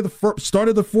first day of the start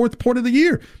of the 4th part of the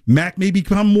year. Mac may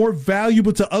become more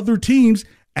valuable to other teams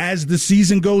as the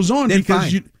season goes on. Then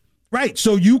because fine. Right,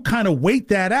 so you kind of wait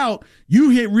that out.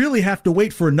 You really have to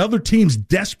wait for another team's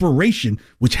desperation,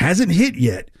 which hasn't hit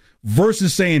yet,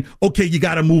 versus saying, okay, you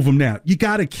got to move him now. You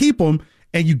got to keep him,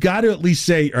 and you got to at least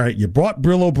say, all right, you brought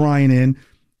Bill O'Brien in.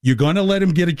 You're going to let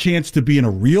him get a chance to be in a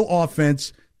real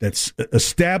offense that's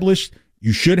established.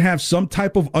 You should have some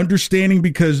type of understanding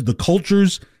because the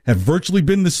cultures have virtually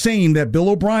been the same that Bill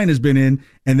O'Brien has been in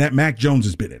and that Mac Jones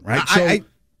has been in, right?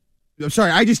 I'm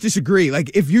sorry, I just disagree. Like,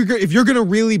 if you're going to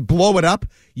really blow it up,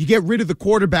 you get rid of the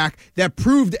quarterback that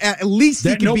proved at least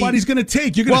that nobody's going to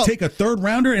take. You're going to take a 3rd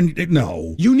rounder, and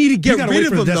no, you need to get rid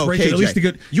of him. Though, KJ. At least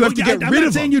you have to get rid of him. I'm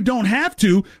not saying you don't have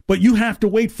to, but you have to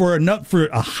wait for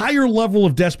a higher level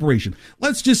of desperation.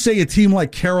 Let's just say a team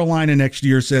like Carolina next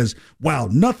year says, "Wow,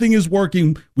 nothing is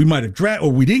working. We might have drafted,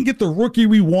 or we didn't get the rookie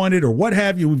we wanted, or what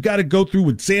have you. We've got to go through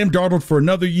with Sam Darnold for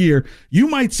another year." You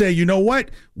might say, "You know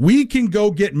what? We can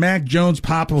go get Mac Jones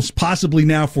possibly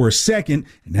now for a 2nd,"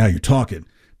 and now you're talking.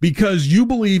 Because you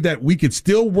believe that we could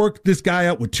still work this guy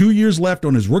out with 2 years left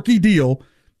on his rookie deal,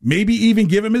 maybe even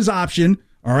give him his option,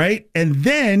 all right? And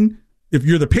then, if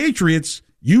you're the Patriots,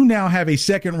 you now have a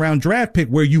 2nd-round draft pick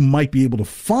where you might be able to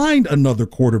find another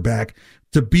quarterback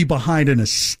to be behind an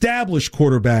established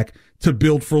quarterback to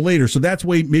build for later. So that's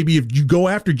why maybe if you go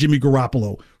after Jimmy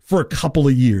Garoppolo for a couple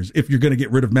of years, if you're going to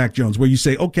get rid of Mac Jones, where you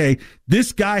say, okay,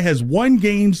 this guy has won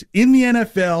games in the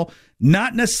NFL,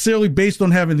 not necessarily based on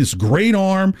having this great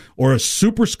arm or a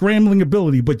super scrambling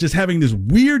ability, but just having this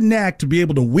weird knack to be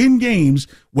able to win games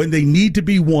when they need to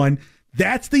be won.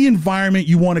 That's the environment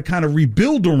you want to kind of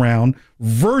rebuild around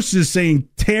versus saying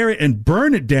tear it and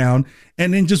burn it down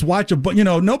and then just watch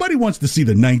nobody wants to see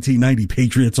the 1990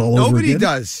 Patriots all over again.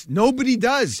 Nobody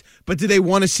does. But do they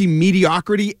want to see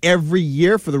mediocrity every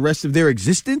year for the rest of their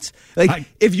existence? Do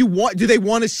they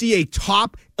want to see a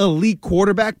top elite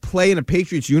quarterback play in a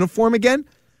Patriots uniform again?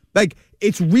 Like,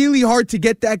 it's really hard to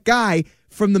get that guy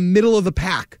from the middle of the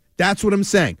pack. That's what I'm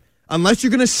saying. Unless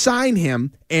you're going to sign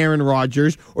him, Aaron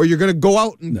Rodgers, or you're going to go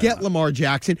out and get Lamar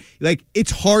Jackson,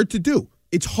 it's hard to do.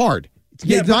 It's hard.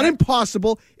 It's not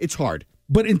impossible. It's hard.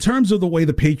 But in terms of the way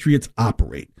the Patriots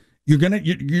operate, you're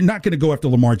not going to go after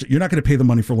Lamar. You're not going to pay the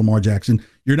money for Lamar Jackson.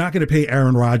 You're not going to pay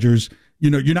Aaron Rodgers.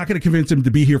 You're not going to convince him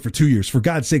to be here for 2 years. For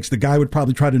God's sakes, the guy would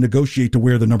probably try to negotiate to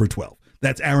wear the number 12.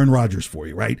 That's Aaron Rodgers for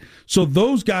you, right? So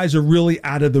those guys are really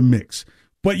out of the mix.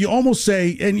 But you almost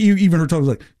say, and you even heard talk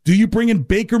like, do you bring in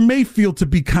Baker Mayfield to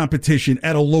be competition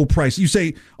at a low price? You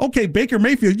say, okay, Baker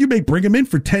Mayfield, you may bring him in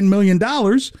for $10 million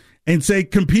and say,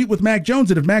 compete with Mac Jones.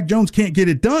 And if Mac Jones can't get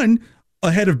it done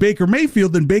ahead of Baker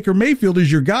Mayfield, then Baker Mayfield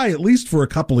is your guy, at least for a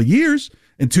couple of years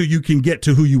until you can get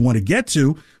to who you want to get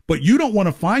to. But you don't want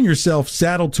to find yourself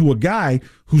saddled to a guy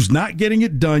who's not getting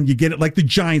it done. You get it like the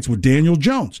Giants with Daniel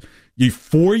Jones. You're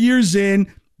 4 years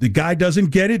in. The guy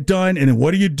doesn't get it done, and then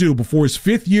what do? Before his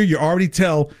 5th year, you already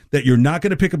tell that you're not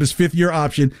going to pick up his 5th-year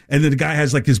option, and then the guy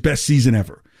has his best season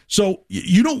ever. So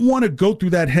you don't want to go through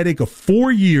that headache of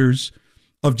 4 years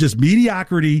of just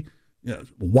mediocrity,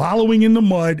 wallowing in the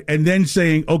mud, and then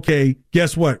saying, okay,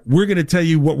 guess what? We're going to tell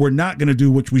you what we're not going to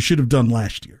do, which we should have done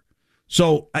last year.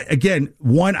 So, again,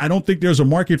 I don't think there's a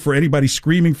market for anybody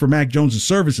screaming for Mac Jones'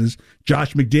 services.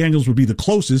 Josh McDaniels would be the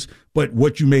closest, but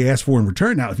what you may ask for in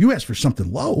return. Now, if you ask for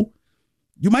something low,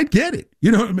 you might get it.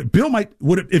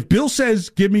 If Bill says,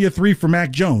 give me a 3 for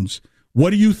Mac Jones, what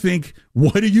do you think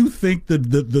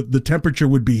the temperature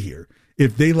would be here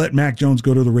if they let Mac Jones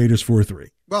go to the Raiders for a 3?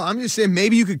 Well, I'm just saying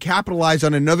maybe you could capitalize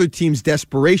on another team's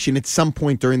desperation at some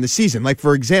point during the season. Like,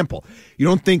 for example, you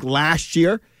don't think last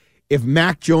year, if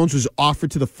Mac Jones was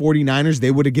offered to the 49ers,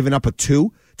 they would have given up a 2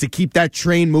 to keep that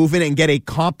train moving and get a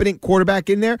competent quarterback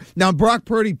in there? Now, Brock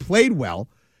Purdy played well,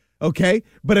 okay?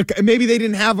 But maybe they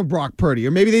didn't have a Brock Purdy,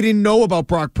 or maybe they didn't know about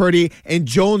Brock Purdy, and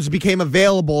Jones became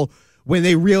available when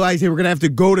they realized they were going to have to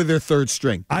go to their 3rd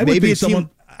string. I would think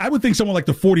someone like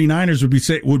the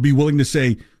 49ers would be willing to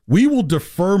say, we will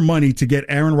defer money to get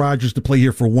Aaron Rodgers to play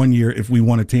here for 1 year if we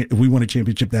want a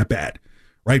championship that bad.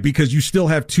 Right, because you still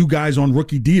have 2 guys on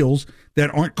rookie deals that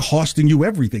aren't costing you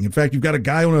everything. In fact, you've got a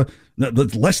guy on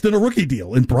that's less than a rookie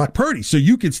deal in Brock Purdy. So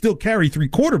you can still carry 3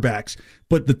 quarterbacks,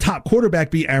 but the top quarterback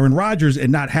be Aaron Rodgers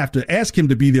and not have to ask him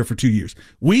to be there for 2 years.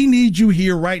 We need you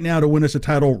here right now to win us a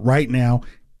title right now.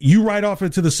 You ride off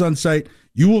into the sunset.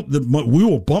 We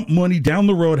will bump money down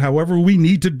the road however we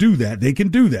need to do that. They can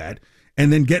do that.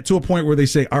 and then get to a point where they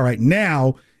say, all right,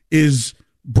 now is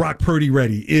Brock Purdy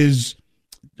ready? Is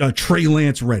Trey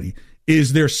Lance ready?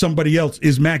 Is there somebody else?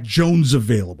 Is Mac Jones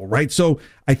available, right? So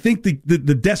I think the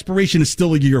desperation is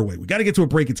still a year away. We got to get to a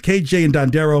break. It's KJ and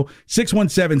Dondero,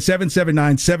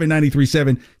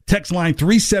 617-779-7937. Text line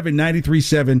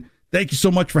 37937. Thank you so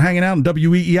much for hanging out on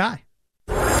WEEI.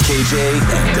 KJ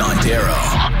and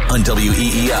Dondero on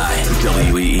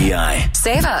WEEI. WEEI.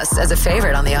 Save us as a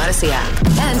favorite on the Odyssey app.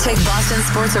 And take Boston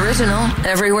Sports Original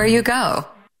everywhere you go.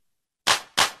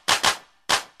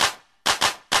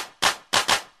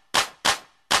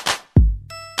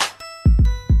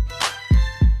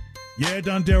 Yeah,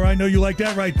 Dondero, I know you like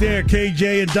that right there.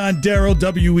 KJ and Dondero,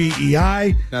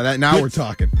 WEEI. Now we're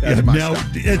talking. That's my stuff.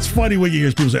 It's funny when you hear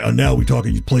people say, oh, now we're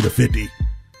talking, you played a 50.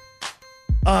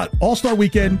 All-Star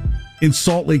Weekend in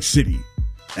Salt Lake City.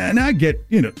 And I get,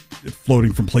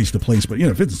 floating from place to place, but,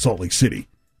 if it's in Salt Lake City,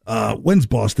 when's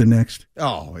Boston next?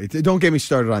 Oh, don't get me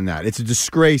started on that. It's a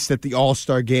disgrace that the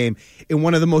All-Star Game in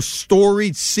one of the most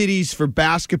storied cities for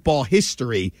basketball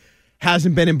history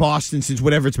hasn't been in Boston since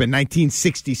whatever it's been,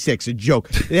 1966, a joke.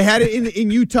 They had it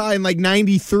in Utah in like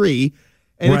 93,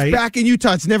 and It's back in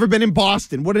Utah. It's never been in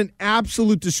Boston. What an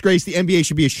absolute disgrace. The NBA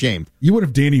should be ashamed. You would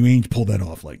have Danny Ainge pulled that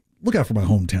off. Like, look out for my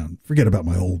hometown. Forget about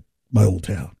my old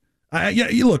town.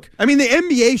 You look. I mean, the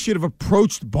NBA should have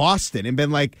approached Boston and been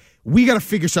like, we got to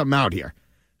figure something out here.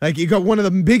 Like, you got one of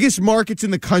the biggest markets in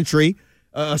the country,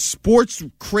 a sports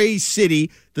crazed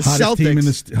city, the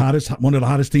Celtics. One of the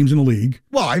hottest teams in the league.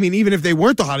 Well, I mean, even if they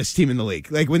weren't the hottest team in the league,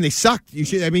 like when they sucked,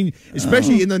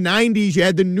 especially in the 90s, you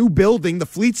had the new building, the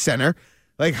Fleet Center.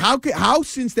 Like, how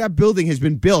since that building has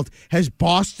been built, has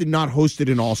Boston not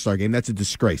hosted an All-Star game? That's a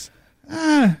disgrace.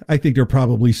 I think there are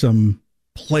probably some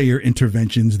player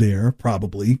interventions there,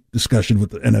 probably discussion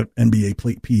with the NBA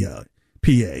PA,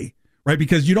 right?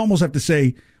 Because you'd almost have to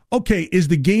say, okay, is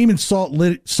the game in Salt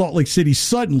Lake City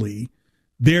suddenly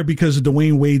there because of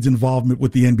Dwayne Wade's involvement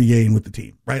with the NBA and with the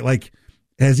team, right? Like,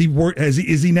 is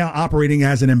he now operating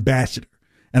as an ambassador?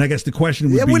 And I guess the question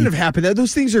would be... That wouldn't have happened.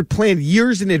 Those things are planned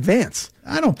years in advance.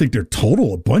 I don't think they're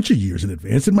total a bunch of years in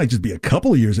advance. It might just be a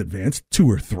couple of years in advance, 2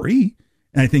 or 3.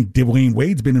 And I think Dwayne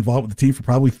Wade's been involved with the team for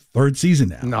probably 3rd season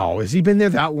now. No, has he been there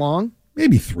that long?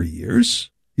 Maybe 3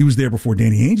 years. He was there before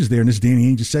Danny Ainge is there, and this is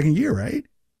Danny Ainge's 2nd year, right?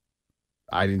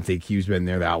 I didn't think he's been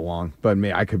there that long, but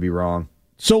I could be wrong.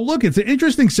 So, look, it's an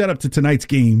interesting setup to tonight's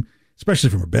game, especially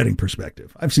from a betting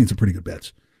perspective. I've seen some pretty good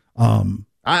bets.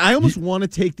 I almost want to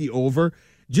take the over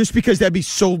just because that'd be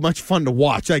so much fun to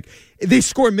watch. Like, they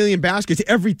score 1 million baskets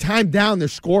every time down they're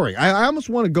scoring. I almost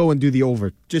want to go and do the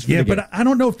over just for the game. But I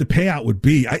don't know if the payout would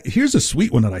be. Here's a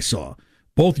sweet one that I saw.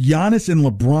 Both Giannis and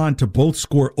LeBron to both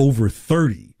score over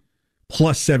 30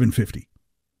 plus 750.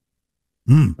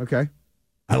 Okay.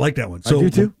 I like that one. I do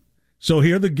too. So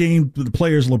here are the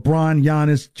players: LeBron,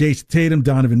 Giannis, Jason Tatum,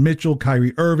 Donovan Mitchell,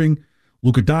 Kyrie Irving,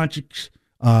 Luka Doncic,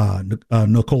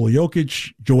 Nikola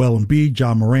Jokic, Joel Embiid,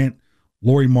 John Morant,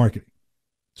 Lauri Markkanen.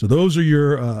 So those are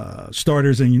your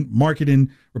starters, and Markkanen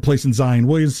replacing Zion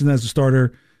Williamson as a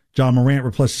starter. John Morant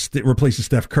replaces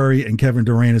Steph Curry, and Kevin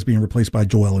Durant is being replaced by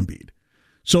Joel Embiid.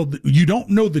 So you don't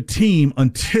know the team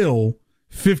until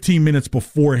 15 minutes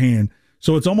beforehand.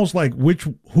 So it's almost like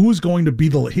who's going to be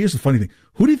here's the funny thing.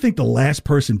 Who do you think the last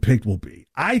person picked will be?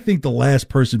 I think the last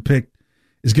person picked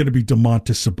is going to be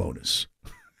Domantas Sabonis.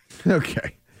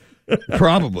 Okay.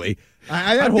 Probably.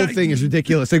 That whole thing is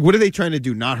ridiculous. Like, what are they trying to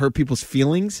do? Not hurt people's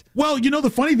feelings? Well, the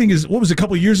funny thing is, what was it, a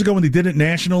couple of years ago when they did it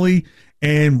nationally,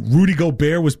 and Rudy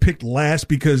Gobert was picked last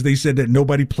because they said that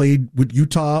nobody played with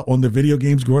Utah on the video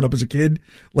games growing up as a kid?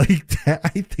 Like,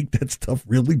 I think that stuff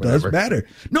really does matter.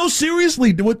 No,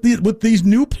 seriously, with these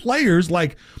new players,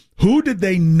 like, who did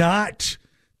they not,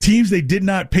 teams they did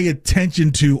not pay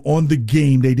attention to on the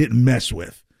game they didn't mess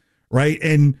with, right?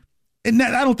 And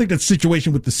that, I don't think that's the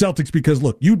situation with the Celtics because,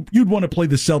 look, you'd want to play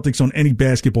the Celtics on any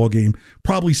basketball game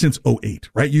probably since 2008,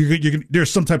 right? There's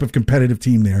some type of competitive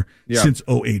team there since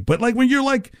 2008. But, like, when you're,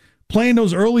 like, playing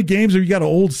those early games or you got an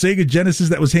old Sega Genesis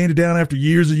that was handed down after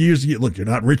years and years, look, you're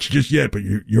not rich just yet, but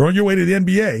you're on your way to the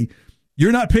NBA.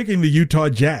 You're not picking the Utah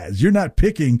Jazz. You're not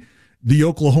picking the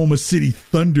Oklahoma City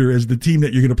Thunder as the team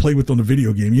that you're going to play with on the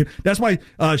video game. That's why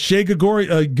Shai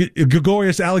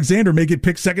Gilgeous-Alexander may get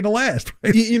picked second to last.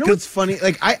 Right? You know what's funny?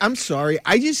 Like, I'm sorry.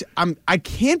 I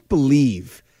can't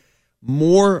believe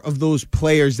more of those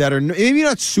players that are maybe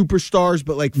not superstars,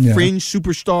 but like fringe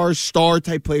superstars,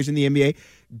 star-type players in the NBA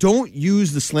don't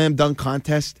use the slam dunk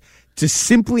contest to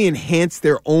simply enhance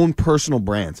their own personal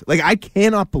brands. Like, I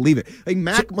cannot believe it. Like,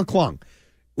 Mac McClung,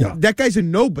 that guy's a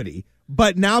nobody.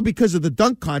 But now, because of the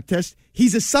dunk contest,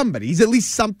 he's a somebody. He's at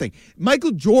least something.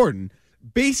 Michael Jordan,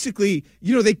 basically,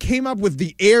 they came up with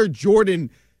the Air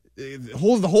Jordan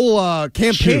the whole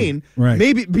campaign, right.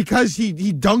 Maybe because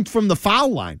he dunked from the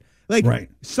foul line. Like right.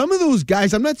 Some of those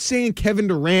guys, I'm not saying Kevin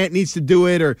Durant needs to do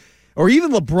it or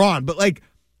even LeBron, but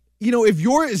if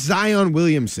you're Zion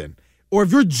Williamson or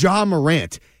if you're Ja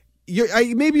Morant,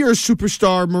 maybe you're a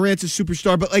superstar, Morant's a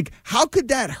superstar, but how could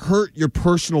that hurt your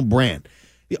personal brand?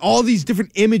 All these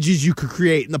different images you could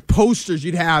create and the posters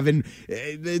you'd have and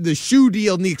the shoe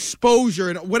deal and the exposure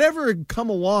and whatever had come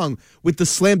along with the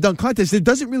slam dunk contest, there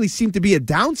doesn't really seem to be a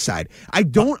downside. I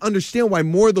don't understand why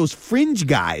more of those fringe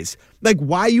guys,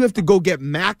 why you have to go get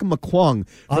Mac McClung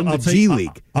from the G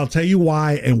League. I'll tell you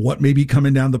why and what may be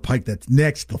coming down the pike. That's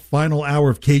next, the final hour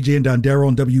of KJ and Dondero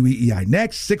on WEEI.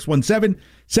 Next,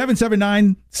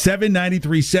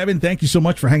 617-779-7937. Thank you so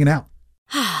much for hanging out.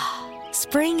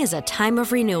 Spring is a time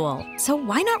of renewal, so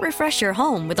why not refresh your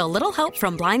home with a little help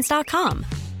from Blinds.com?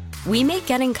 We make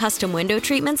getting custom window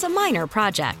treatments a minor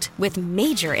project with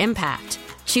major impact.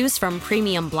 Choose from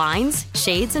premium blinds,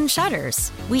 shades, and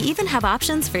shutters. We even have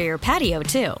options for your patio,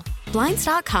 too.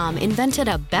 Blinds.com invented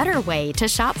a better way to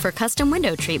shop for custom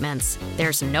window treatments.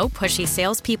 There's no pushy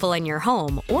salespeople in your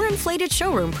home or inflated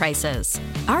showroom prices.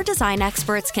 Our design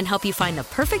experts can help you find the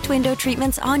perfect window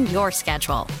treatments on your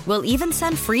schedule. We'll even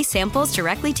send free samples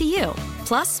directly to you.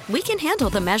 Plus, we can handle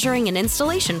the measuring and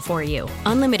installation for you.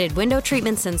 Unlimited window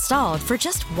treatments installed for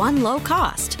just one low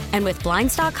cost. And with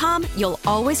Blinds.com, you'll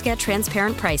always get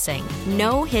transparent pricing.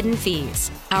 No hidden fees.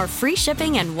 Our free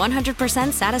shipping and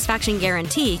 100% satisfaction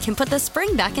guarantee can put the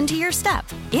spring back into your step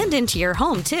and into your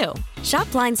home, too.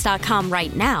 Shop Blinds.com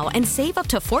right now and save up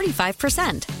to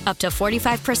 45%. Up to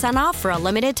 45% off for a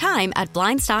limited time at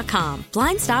Blinds.com.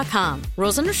 Blinds.com.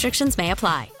 Rules and restrictions may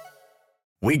apply.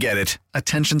 We get it.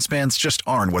 Attention spans just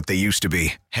aren't what they used to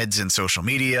be. Heads in social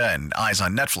media and eyes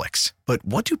on Netflix. But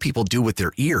what do people do with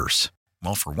their ears?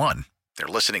 Well, for one, they're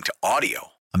listening to audio.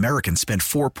 Americans spend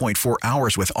 4.4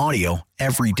 hours with audio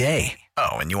every day.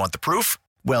 Oh, and you want the proof?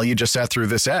 Well, you just sat through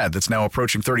this ad that's now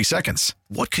approaching 30 seconds.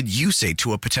 What could you say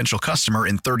to a potential customer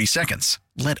in 30 seconds?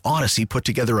 Let Odyssey put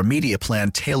together a media plan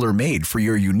tailor-made for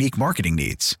your unique marketing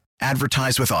needs.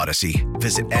 Advertise with Odyssey.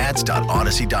 Visit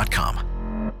ads.odyssey.com.